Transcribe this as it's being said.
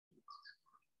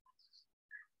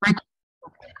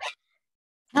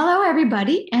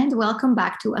everybody, and welcome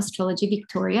back to Astrology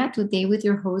Victoria. Today with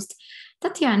your host,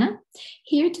 Tatiana,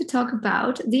 here to talk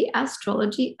about the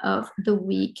astrology of the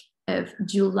week of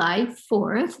July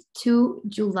 4th to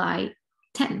July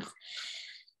 10th.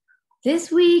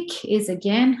 This week is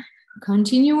again a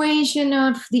continuation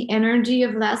of the energy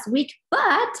of last week,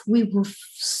 but we will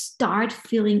start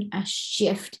feeling a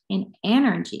shift in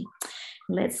energy.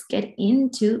 Let's get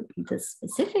into the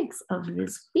specifics of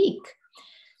this week.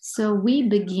 So we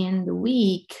begin the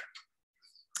week.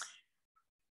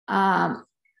 From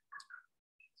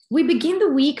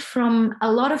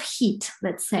a lot of heat,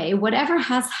 let's say. Whatever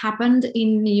has happened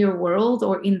in your world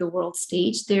or in the world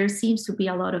stage, there seems to be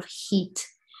a lot of heat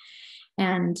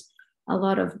and a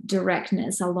lot of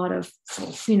directness, a lot of,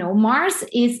 Mars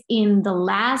is in the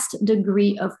last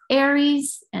degree of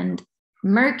Aries and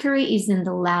Mercury is in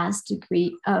the last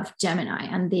degree of Gemini,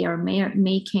 and they are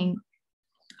making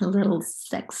a little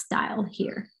sextile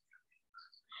here.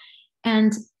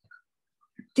 And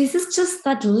this is just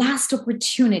that last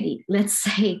opportunity, let's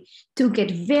say, to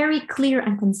get very clear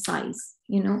and concise,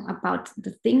 about the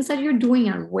things that you're doing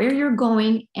and where you're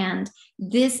going. And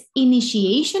this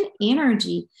initiation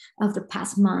energy of the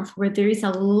past month, where there is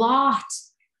a lot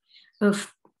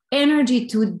of energy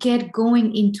to get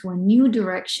going into a new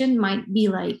direction, might be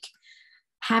like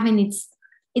having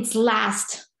its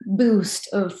last boost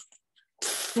of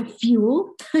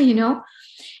fuel,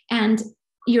 and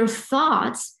your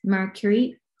thoughts,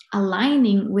 Mercury,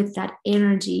 aligning with that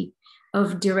energy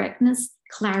of directness,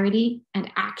 clarity, and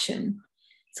action.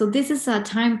 So this is a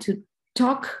time to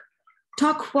talk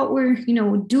what we're,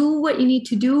 do what you need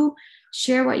to do,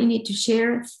 share what you need to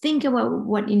share, think about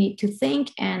what you need to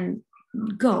think, and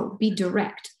go, be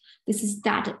direct. This is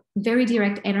that very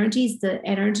direct energy, is the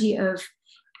energy of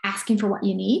asking for what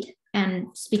you need and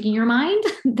speaking your mind.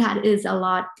 That is a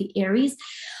lot the Aries.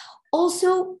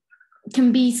 Also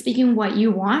can be speaking what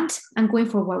you want and going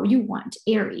for what you want,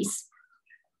 Aries.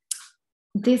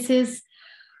 This is,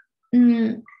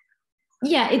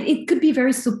 it could be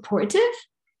very supportive,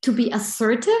 to be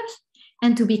assertive,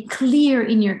 and to be clear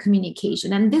in your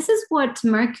communication. And this is what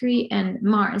Mercury and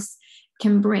Mars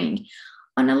can bring.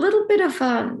 On a little bit of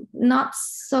a not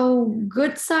so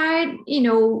good side,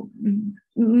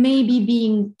 maybe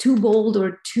being too bold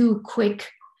or too quick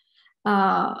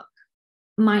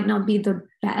might not be the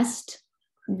best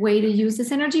way to use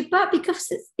this energy, but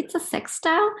because it's a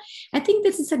sextile, I think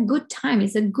this is a good time.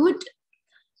 It's a good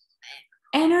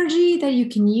energy that you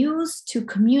can use to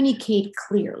communicate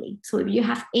clearly. So if you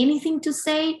have anything to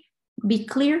say, be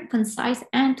clear, concise,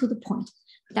 and to the point.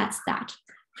 That's that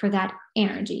for that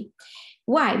energy.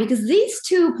 Why? Because these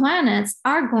two planets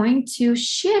are going to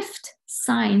shift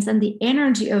signs, and the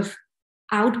energy of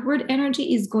outward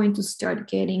energy is going to start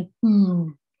getting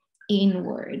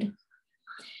inward.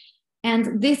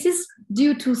 And this is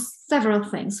due to several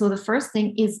things. So the first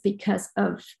thing is because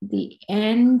of the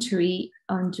entry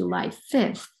on July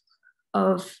 5th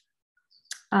of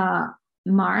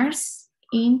Mars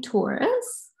in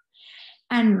Taurus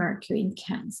and Mercury in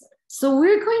Cancer. So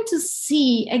we're going to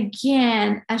see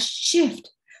again a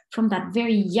shift from that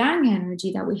very yang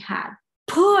energy that we had.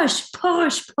 Push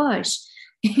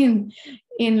in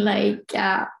like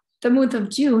the month of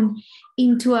June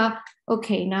into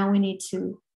okay, now we need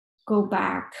to go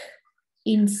back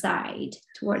inside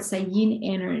towards a yin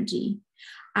energy,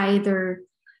 either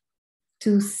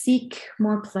to seek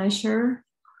more pleasure,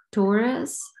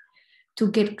 Taurus, to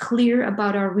get clear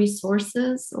about our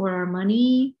resources or our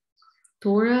money,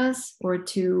 Taurus, or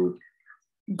to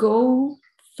go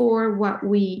for what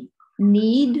we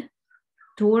need,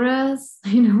 Taurus,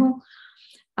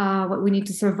 what we need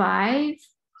to survive.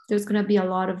 There's going to be a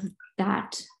lot of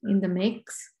that in the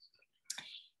mix.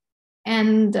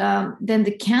 And then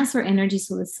the Cancer energy,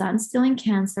 so the sun still in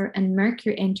Cancer and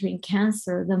Mercury entering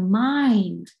Cancer, the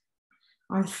mind,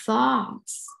 our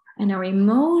thoughts, and our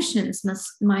emotions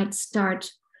might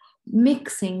start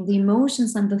mixing. The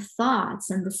emotions and the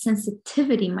thoughts and the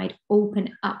sensitivity might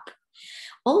open up.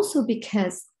 Also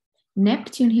because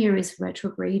Neptune here is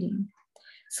retrograding.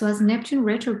 So as Neptune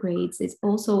retrogrades, it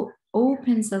also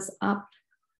opens us up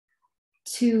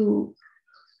to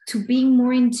being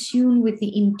more in tune with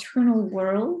the internal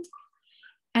world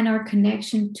and our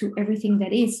connection to everything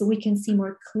that is, so we can see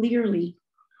more clearly,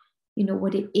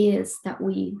 what it is that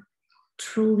we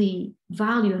truly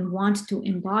value and want to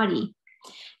embody.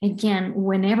 Again,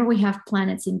 whenever we have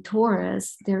planets in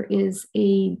Taurus, there is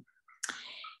a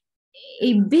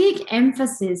big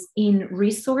emphasis in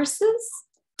resources,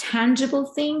 tangible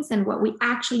things, and what we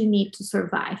actually need to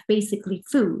survive, basically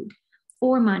food,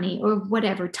 or money or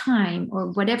whatever, time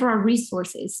or whatever our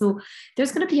resources. So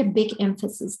there's going to be a big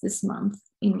emphasis this month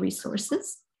in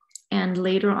resources. And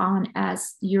later on,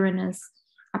 as Uranus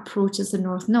approaches the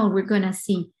North Node, we're going to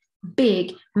see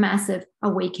big, massive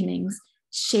awakenings,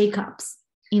 shakeups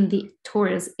in the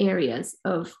Taurus areas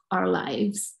of our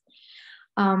lives.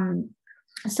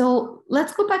 So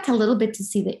let's go back a little bit to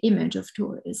see the image of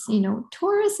Taurus.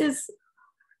 Taurus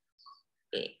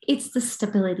it's the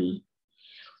stability.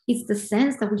 It's the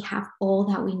sense that we have all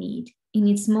that we need. In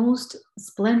its most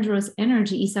splendorous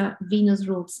energy is a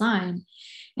Venus-ruled sign.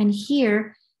 And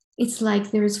here, it's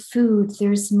like there's food,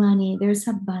 there's money, there's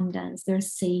abundance,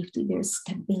 there's safety, there's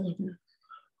stability.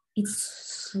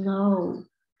 It's slow.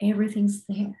 Everything's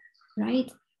there,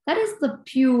 right? That is the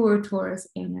pure Taurus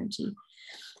energy.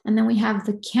 And then we have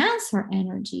the Cancer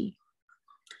energy.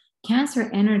 Cancer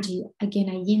energy, again,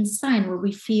 a yin sign where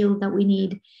we feel that we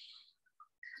need,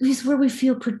 is where we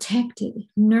feel protected,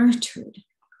 nurtured,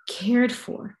 cared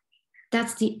for.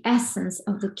 That's the essence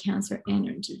of the Cancer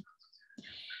energy.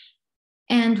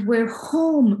 And where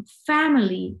home,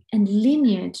 family, and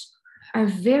lineage are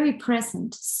very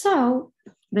present. So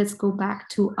let's go back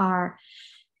to our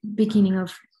beginning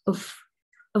of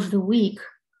the week,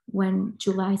 when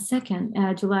July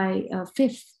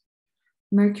 5th,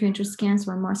 Mercury enters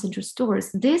Cancer and Mars enters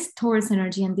Taurus. This Taurus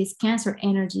energy and this Cancer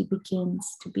energy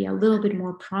begins to be a little bit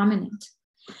more prominent.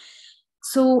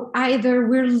 So either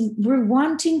we're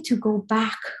wanting to go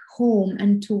back home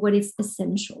and to what is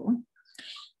essential.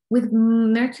 With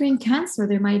Mercury in Cancer,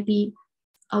 there might be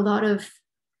a lot of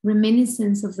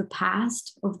reminiscence of the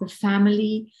past, of the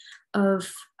family,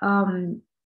 of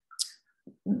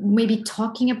maybe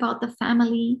talking about the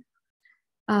family,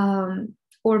 or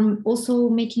also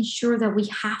making sure that we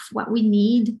have what we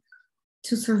need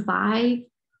to survive,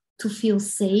 to feel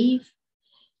safe,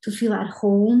 to feel at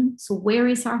home. So where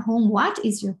is our home? What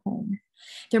is your home?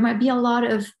 There might be a lot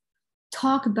of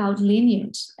talk about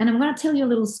lineage. And I'm going to tell you a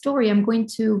little story. I'm going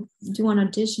to do an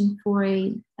audition for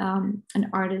an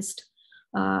artist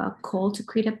called to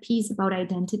create a piece about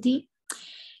identity.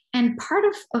 And part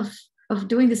of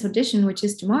doing this audition, which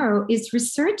is tomorrow, is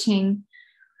researching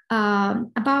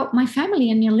about my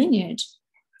family and my lineage.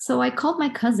 So I called my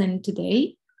cousin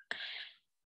today,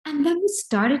 and then we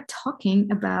started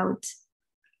talking about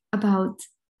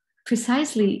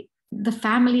precisely the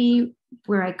family,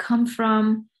 where I come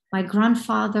from, my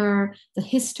grandfather, the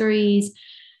histories.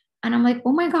 And I'm like,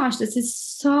 oh my gosh, this is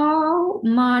so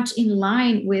much in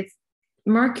line with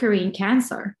Mercury in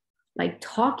Cancer, like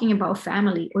talking about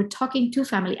family or talking to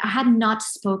family. I had not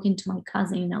spoken to my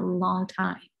cousin in a long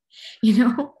time,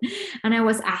 and I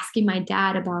was asking my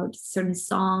dad about certain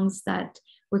songs that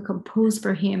were composed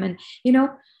for him. And,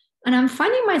 and I'm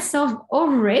finding myself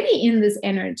already in this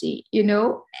energy,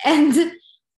 and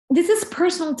this is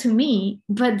personal to me,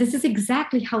 but this is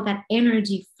exactly how that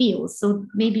energy feels. So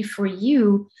maybe for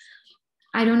you,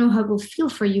 I don't know how it will feel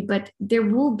for you, but there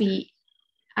will be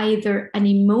either an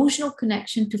emotional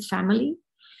connection to family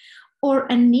or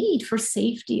a need for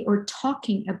safety or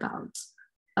talking about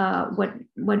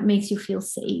what makes you feel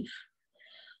safe.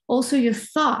 Also your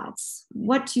thoughts,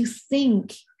 what you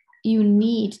think you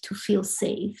need to feel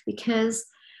safe, because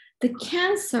the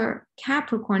Cancer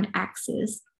Capricorn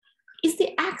axis is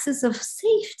the axis of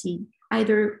safety,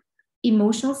 either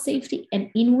emotional safety,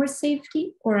 an inward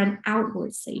safety, or an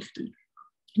outward safety.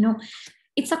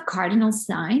 It's a cardinal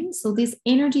sign, so this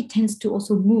energy tends to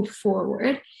also move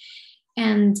forward.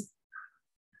 And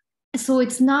so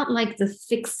it's not like the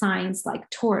fixed signs like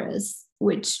Taurus,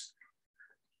 which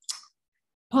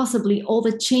possibly all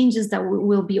the changes that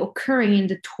will be occurring in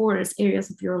the Taurus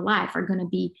areas of your life are going to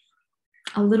be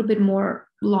a little bit more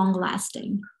long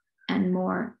lasting and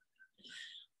more,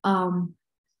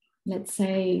 let's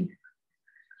say,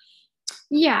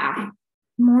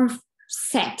 more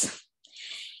set.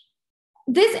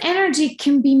 This energy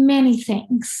can be many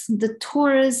things. The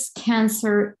Taurus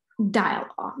Cancer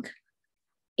dialogue.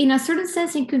 In a certain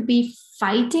sense, it could be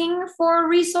fighting for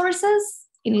resources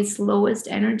in its lowest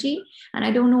energy. And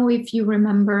I don't know if you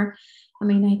remember,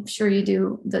 I'm sure you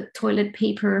do, the toilet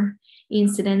paper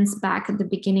incidents back at the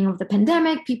beginning of the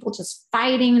pandemic, people just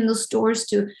fighting in the stores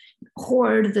to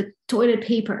hoard the toilet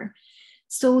paper.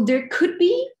 So there could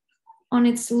be, on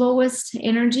its lowest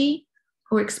energy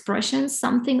or expression,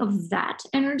 something of that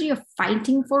energy of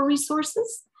fighting for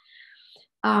resources.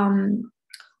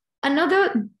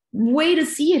 Another way to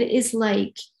see it is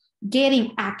like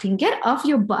acting, get off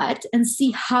your butt and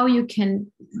see how you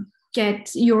can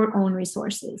get your own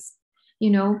resources.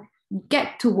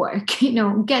 get to work,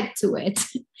 get to it.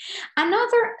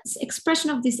 Another expression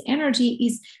of this energy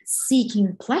is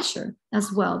seeking pleasure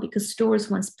as well, because Taurus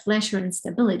wants pleasure and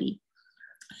stability.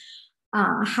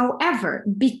 However,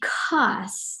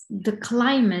 because the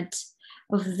climate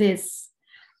of this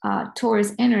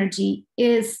Taurus energy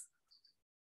is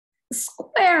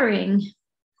squaring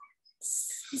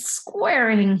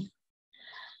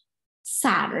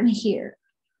Saturn here,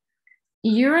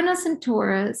 Uranus and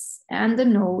Taurus and the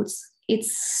nodes,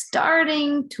 it's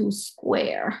starting to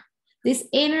square. This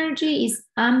energy is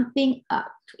amping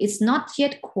up. It's not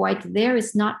yet quite there.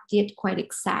 It's not yet quite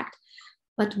exact,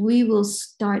 but we will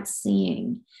start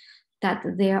seeing that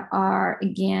there are,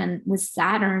 again, with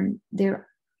Saturn, there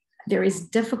is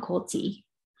difficulty.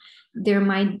 There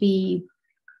might be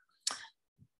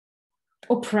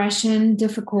oppression,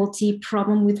 difficulty,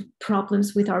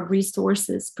 problems with our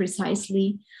resources,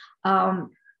 precisely. The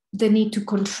need to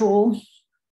control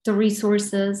the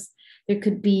resources. There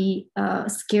could be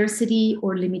scarcity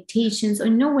or limitations.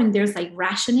 Or when there's like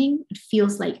rationing, it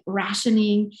feels like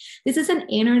rationing. This is an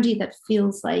energy that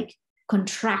feels like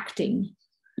contracting,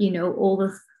 all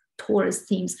the Taurus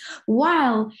themes.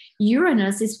 While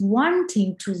Uranus is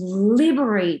wanting to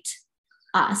liberate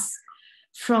us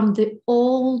from the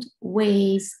old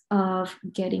ways of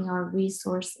getting our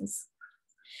resources.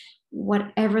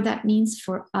 Whatever that means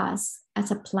for us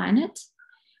as a planet,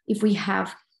 if we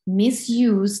have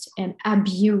misused and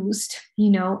abused,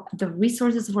 the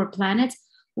resources of our planet,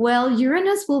 well,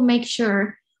 Uranus will make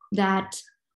sure that,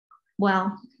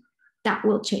 that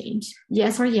will change.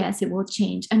 Yes or yes, it will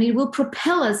change. And it will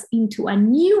propel us into a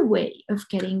new way of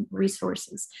getting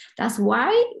resources. That's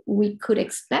why we could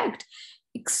expect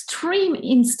extreme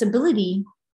instability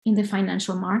in the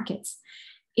financial markets,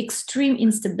 extreme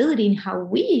instability in how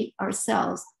we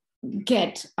ourselves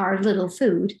get our little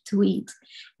food to eat,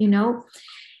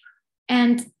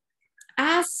 And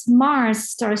as Mars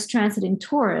starts transit in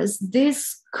Taurus,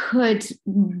 this could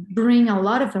bring a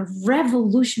lot of a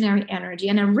revolutionary energy.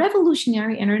 And a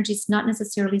revolutionary energy is not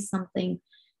necessarily something,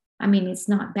 it's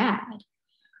not bad.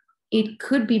 It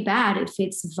could be bad if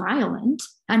it's violent,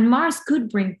 and Mars could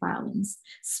bring violence,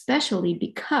 especially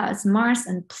because Mars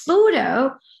and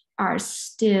Pluto are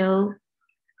still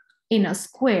in a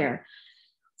square.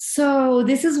 So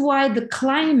this is why the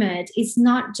climate is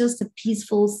not just a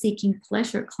peaceful seeking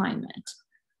pleasure climate.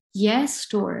 Yes,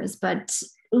 Taurus, but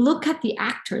look at the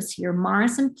actors here,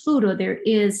 Mars and Pluto. There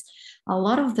is a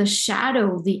lot of the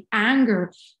shadow, the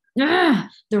anger,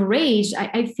 the rage.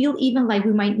 I feel even like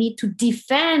we might need to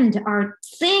defend our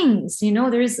things.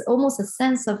 There's almost a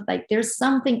sense of like there's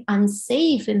something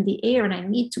unsafe in the air and I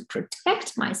need to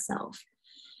protect myself.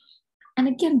 And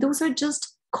again, those are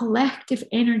just collective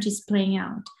energies playing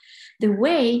out. The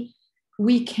way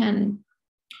we can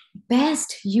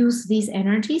best use these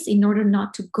energies in order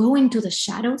not to go into the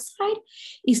shadow side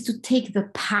is to take the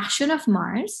passion of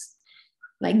Mars,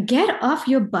 like get off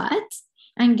your butt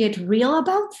and get real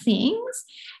about things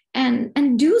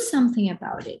and do something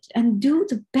about it and do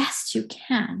the best you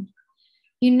can.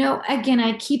 Again,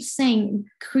 I keep saying,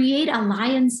 create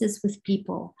alliances with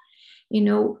people,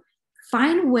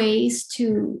 find ways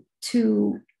to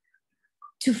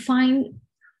find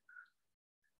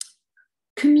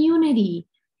community,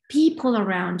 people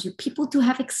around you, people to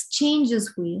have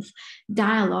exchanges with,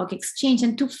 dialogue, exchange,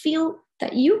 and to feel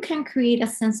that you can create a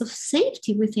sense of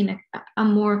safety within a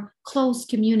more close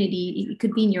community. It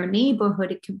could be in your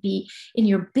neighborhood, it could be in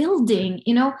your building.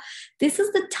 This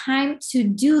is the time to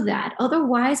do that.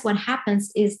 Otherwise, what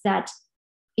happens is that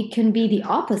it can be the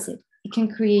opposite. It can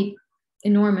create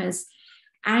enormous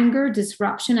anger,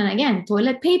 disruption, and again,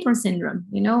 toilet paper syndrome,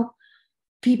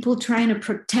 people trying to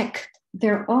protect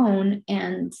their own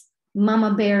and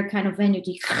mama bear kind of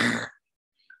energy.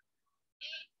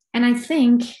 And I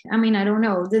think, I don't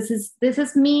know, this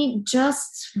is me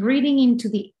just reading into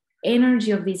the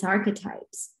energy of these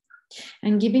archetypes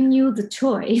and giving you the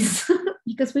choice,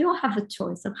 because we all have a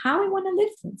choice of how we want to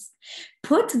live this.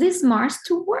 Put this Mars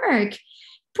to work.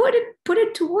 Put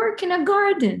it to work in a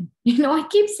garden. I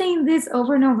keep saying this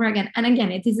over and over again. And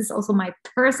again, this is also my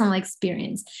personal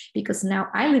experience, because now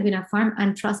I live in a farm,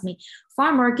 and trust me,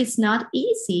 farm work is not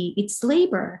easy. It's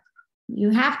labor. You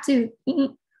have to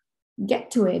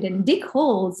get to it and dig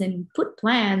holes and put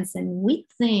plants and weed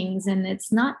things. And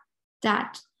it's not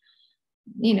that,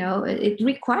 it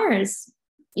requires,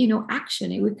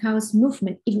 action. It requires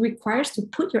movement. It requires to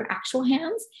put your actual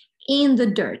hands in the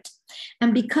dirt.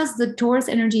 And because the Taurus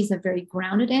energy is a very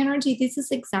grounded energy, this is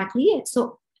exactly it.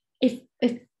 So if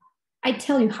I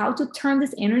tell you how to turn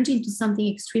this energy into something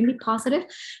extremely positive,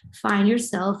 find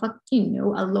yourself a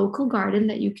local garden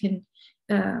that you can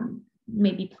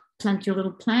maybe plant your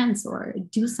little plants or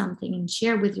do something and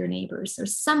share with your neighbors or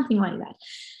something like that.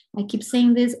 I keep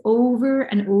saying this over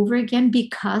and over again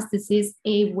because this is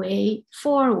a way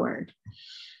forward.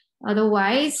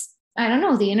 Otherwise, I don't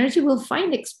know, the energy will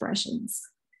find expressions.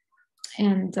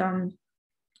 And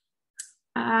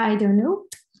I don't know,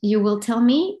 you will tell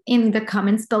me in the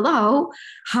comments below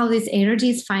how this energy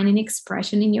is finding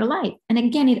expression in your life. And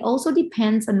again, it also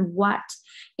depends on what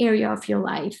area of your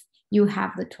life you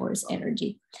have the Taurus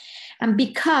energy. And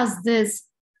because this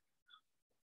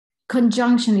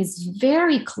conjunction is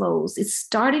very close, it's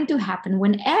starting to happen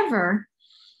whenever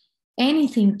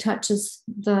anything touches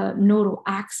the nodal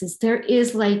axis, there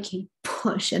is like a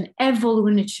push, an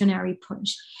evolutionary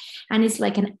push. And it's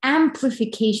like an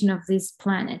amplification of this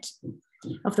planet,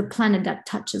 of the planet that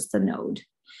touches the node.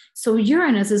 So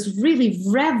Uranus is really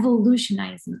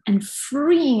revolutionizing and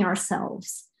freeing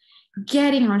ourselves,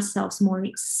 getting ourselves more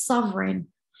sovereign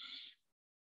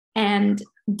and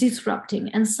disrupting.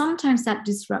 And sometimes that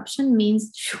disruption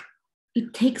means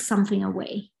it takes something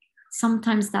away.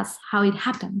 Sometimes that's how it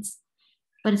happens,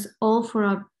 but it's all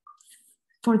for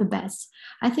the best.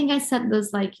 I think I said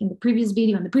this like in the previous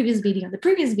video,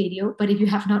 but if you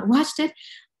have not watched it,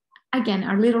 again,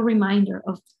 our little reminder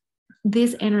of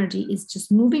this energy is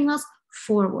just moving us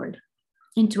forward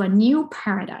into a new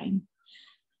paradigm.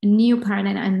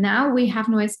 And now we have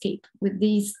no escape with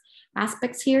these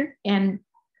aspects here. And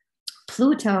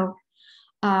Pluto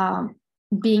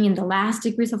being in the last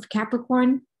degrees of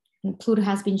Capricorn, and Pluto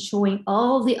has been showing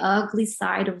all the ugly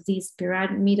side of these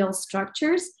pyramidal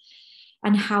structures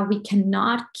and how we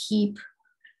can't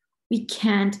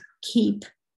keep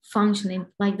functioning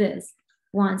like this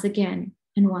once again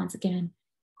and once again.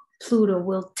 Pluto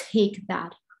will take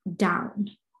that down.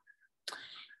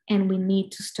 And we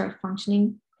need to start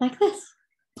functioning like this.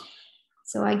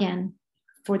 So again,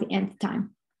 for the nth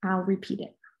time, I'll repeat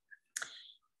it.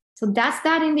 So that's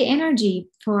that in the energy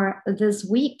for this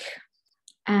week.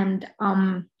 And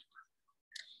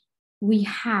we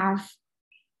have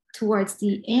towards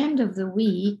the end of the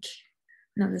week,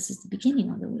 no, this is the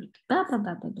beginning of the week. What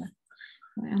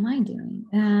am I doing?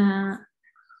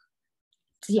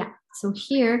 So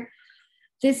here,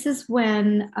 this is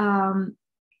when,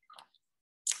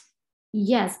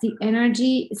 yes, the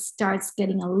energy starts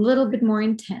getting a little bit more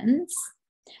intense,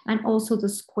 and also the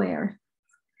square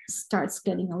starts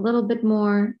getting a little bit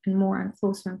more and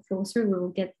closer and closer. We will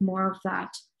get more of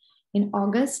that in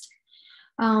August.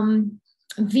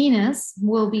 Venus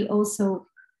will be also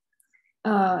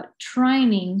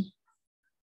trining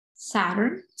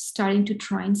Saturn, starting to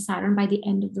trine Saturn by the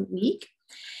end of the week.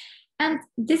 And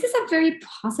this is a very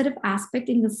positive aspect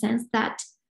in the sense that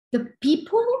the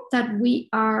people that we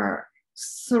are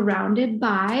surrounded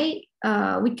by,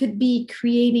 we could be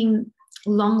creating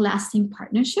long-lasting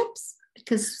partnerships,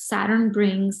 because Saturn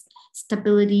brings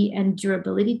stability and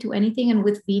durability to anything. And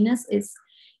with Venus,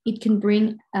 it can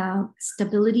bring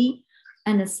stability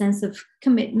and a sense of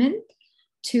commitment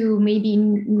to maybe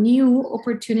new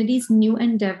opportunities, new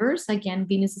endeavors. Again,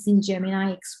 Venus is in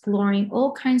Gemini, exploring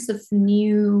all kinds of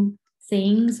new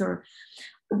things. Or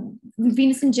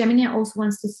Venus in Gemini also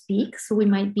wants to speak. So we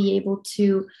might be able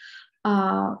to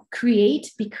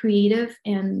be creative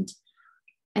and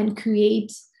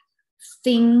create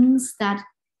things that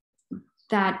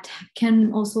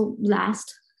can also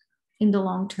last in the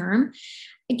long term.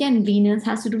 Again, Venus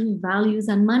has to do with values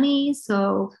and money.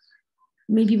 So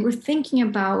maybe we're thinking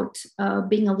about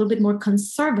being a little bit more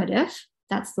conservative.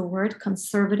 That's the word,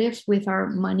 conservative, with our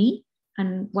money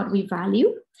and what we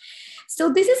value.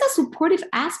 So this is a supportive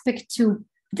aspect to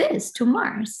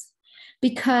Mars,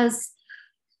 because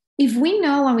if we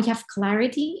know and we have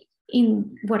clarity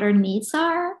in what our needs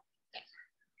are,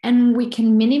 and we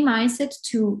can minimize it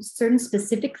to certain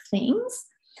specific things,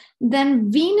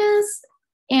 then Venus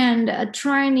and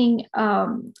trining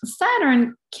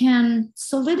Saturn can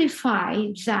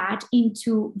solidify that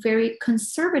into very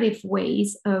conservative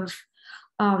ways of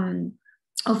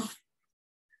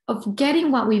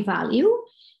getting what we value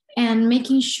and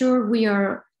making sure we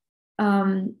are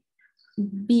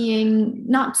being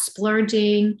not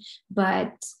splurging,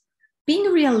 but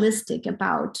being realistic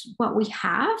about what we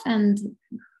have. And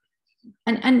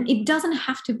it doesn't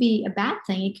have to be a bad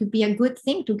thing. It could be a good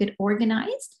thing to get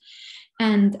organized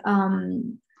and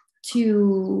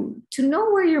to know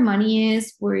where your money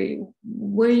is,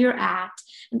 where you're at.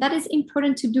 And that is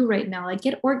important to do right now. Like,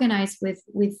 get organized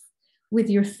with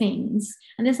your things.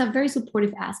 And there's a very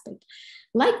supportive aspect.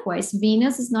 Likewise,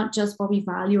 Venus is not just what we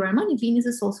value our money. Venus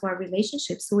is also our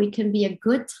relationship. So it can be a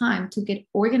good time to get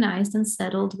organized and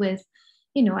settled with,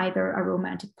 either a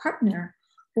romantic partner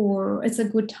or it's a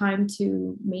good time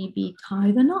to maybe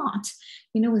tie the knot.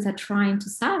 With a trine to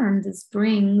Saturn, this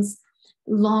brings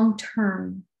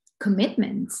long-term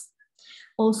commitments.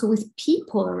 Also with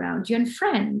people around you and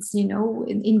friends,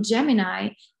 in Gemini,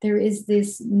 there is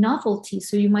this novelty.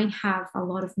 So you might have a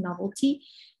lot of novelty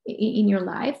in your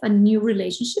life and new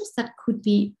relationships that could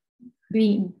be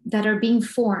that are being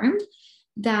formed,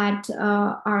 that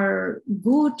are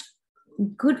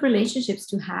good relationships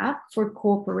to have for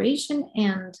cooperation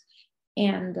and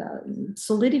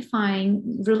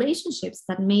solidifying relationships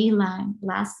that may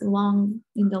last long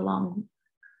in the long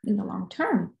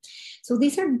term. So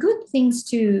these are good things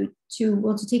to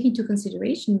take into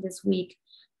consideration this week.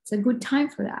 It's a good time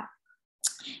for that.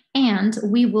 And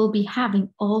we will be having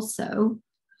also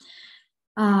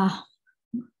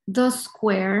the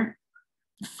square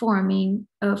forming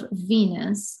of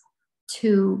Venus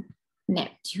to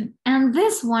Neptune. And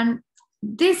this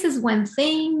is when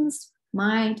things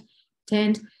might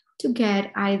tend to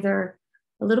get either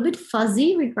a little bit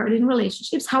fuzzy regarding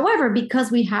relationships. However,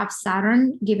 because we have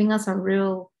Saturn giving us a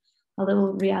little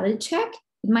reality check,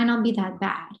 it might not be that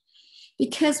bad.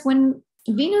 Because when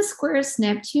Venus squares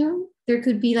Neptune, there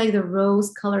could be like the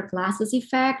rose-colored glasses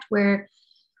effect, where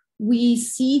we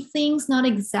see things not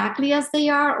exactly as they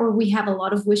are, or we have a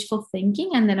lot of wishful thinking,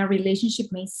 and then a relationship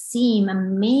may seem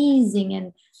amazing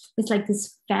and it's like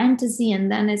this fantasy,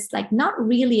 and then it's like not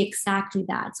really exactly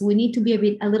that. So we need to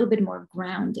be a little bit more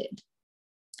grounded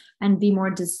and be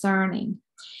more discerning.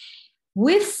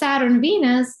 With Saturn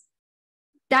Venus,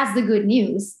 that's the good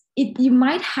news. You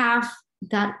might have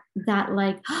that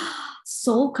like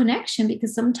soul connection,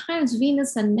 because sometimes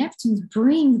Venus and Neptune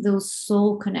bring those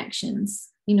soul connections.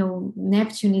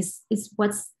 Neptune is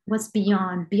what's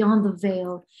beyond the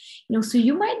veil. So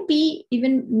you might be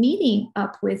even meeting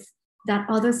up with that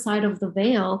other side of the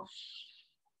veil,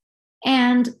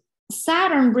 and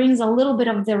Saturn brings a little bit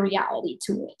of the reality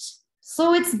to it.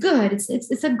 So it's good.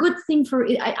 It's a good thing for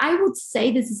it. I would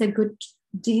say this is a good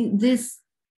this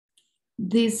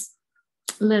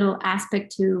little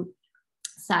aspect to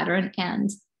Saturn and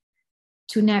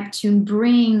to Neptune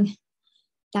bring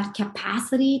that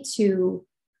capacity to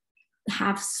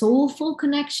have soulful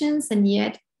connections and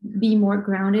yet be more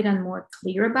grounded and more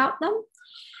clear about them.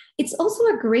 It's also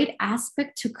a great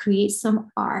aspect to create some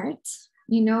art.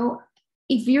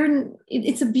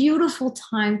 It's a beautiful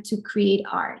time to create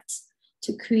art,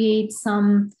 to create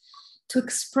to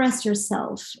express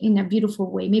yourself in a beautiful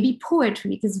way, maybe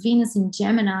poetry, because Venus in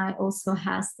Gemini also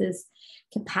has this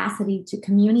capacity to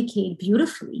communicate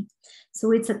beautifully.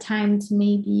 So it's a time to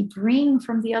maybe bring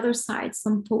from the other side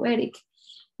some poetic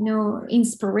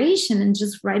inspiration and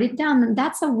just write it down. And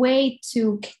that's a way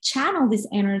to channel this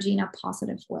energy in a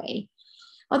positive way.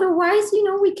 Otherwise,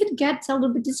 we could get a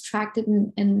little bit distracted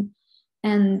and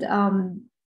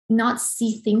not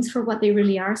see things for what they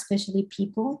really are, especially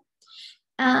people.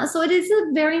 So it is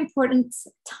a very important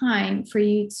time for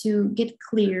you to get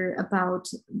clear about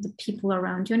the people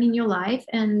around you and in your life,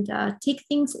 and take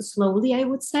things slowly, I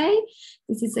would say.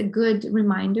 This is a good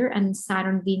reminder, and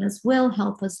Saturn Venus will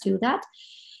help us do that.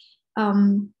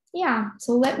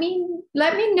 So let me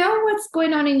know what's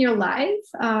going on in your life.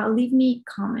 Leave me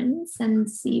comments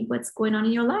and see what's going on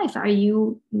in your life. Are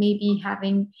you maybe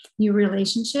having new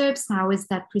relationships? How is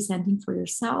that presenting for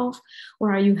yourself?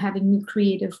 Or are you having new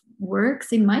creative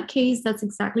works? In my case, that's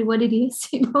exactly what it is.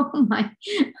 And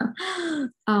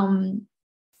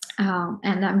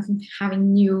I'm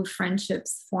having new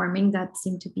friendships forming that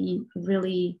seem to be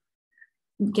really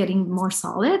getting more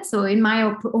solid. So in my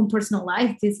own personal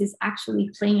life, this is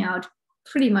actually playing out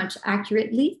pretty much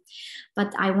accurately.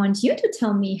 But I want you to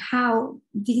tell me how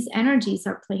these energies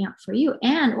are playing out for you.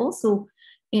 And also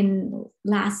in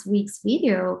last week's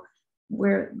video,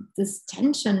 where this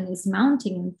tension is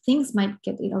mounting and things might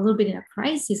get a little bit in a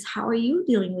crisis, how are you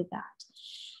dealing with that?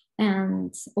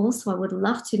 And also I would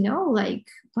love to know, like,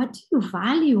 what do you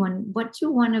value and what do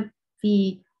you want to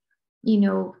be,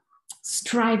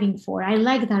 striving for? I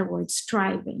like that word,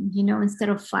 striving, instead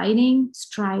of fighting,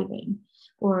 striving,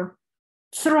 or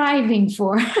thriving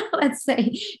for, let's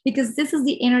say, because this is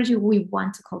the energy we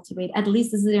want to cultivate. At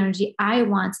least this is the energy I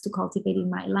want to cultivate in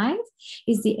my life,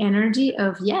 is the energy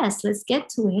of, yes, let's get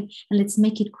to it and let's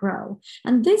make it grow.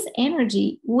 And this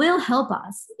energy will help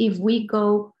us if we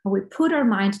put our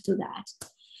mind to that,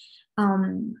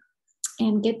 and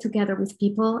get together with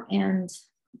people and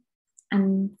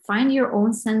find your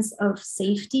own sense of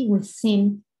safety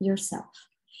within yourself.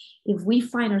 If we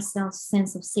find ourselves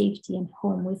sense of safety and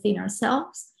home within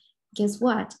ourselves, guess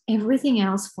what? Everything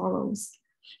else follows.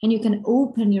 And you can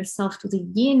open yourself to the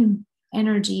yin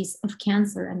energies of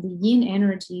Cancer and the yin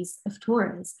energies of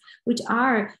Taurus, which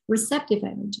are receptive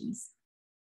energies.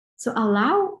 So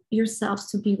allow yourselves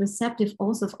to be receptive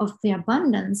also of the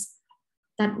abundance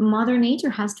that Mother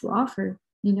Nature has to offer,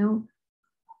 you know.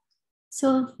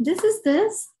 So this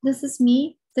is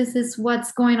me. This is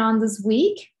what's going on this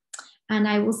week. And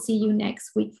I will see you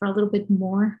next week for a little bit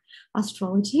more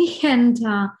astrology and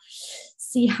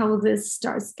see how this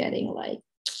starts getting like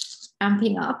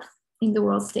amping up in the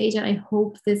world stage. And I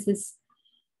hope this is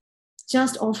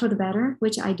just all for the better,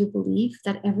 which I do believe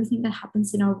that everything that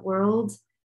happens in our world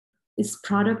is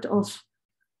product of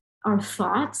our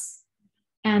thoughts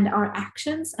and our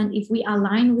actions. And if we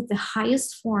align with the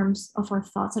highest forms of our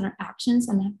thoughts and our actions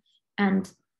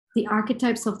and the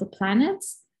archetypes of the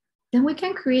planets, then we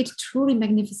can create truly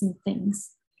magnificent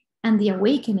things. And the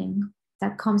awakening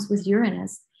that comes with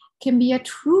Uranus can be a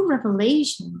true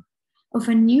revelation of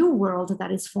a new world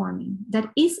that is forming, that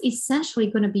is essentially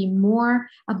going to be more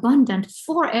abundant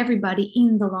for everybody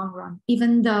in the long run,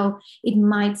 even though it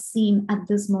might seem at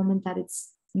this moment that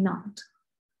it's not.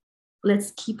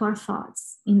 Let's keep our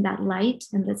thoughts in that light,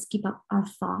 and let's keep up our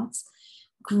thoughts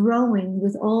growing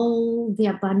with all the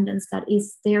abundance that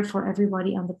is there for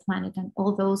everybody on the planet and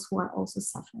all those who are also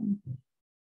suffering.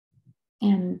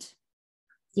 And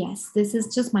yes, this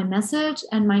is just my message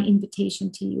and my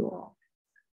invitation to you all.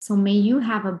 So may you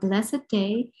have a blessed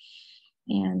day,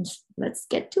 and let's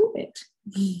get to it.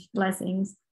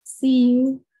 Blessings. See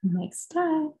you next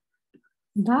time.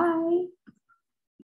 Bye.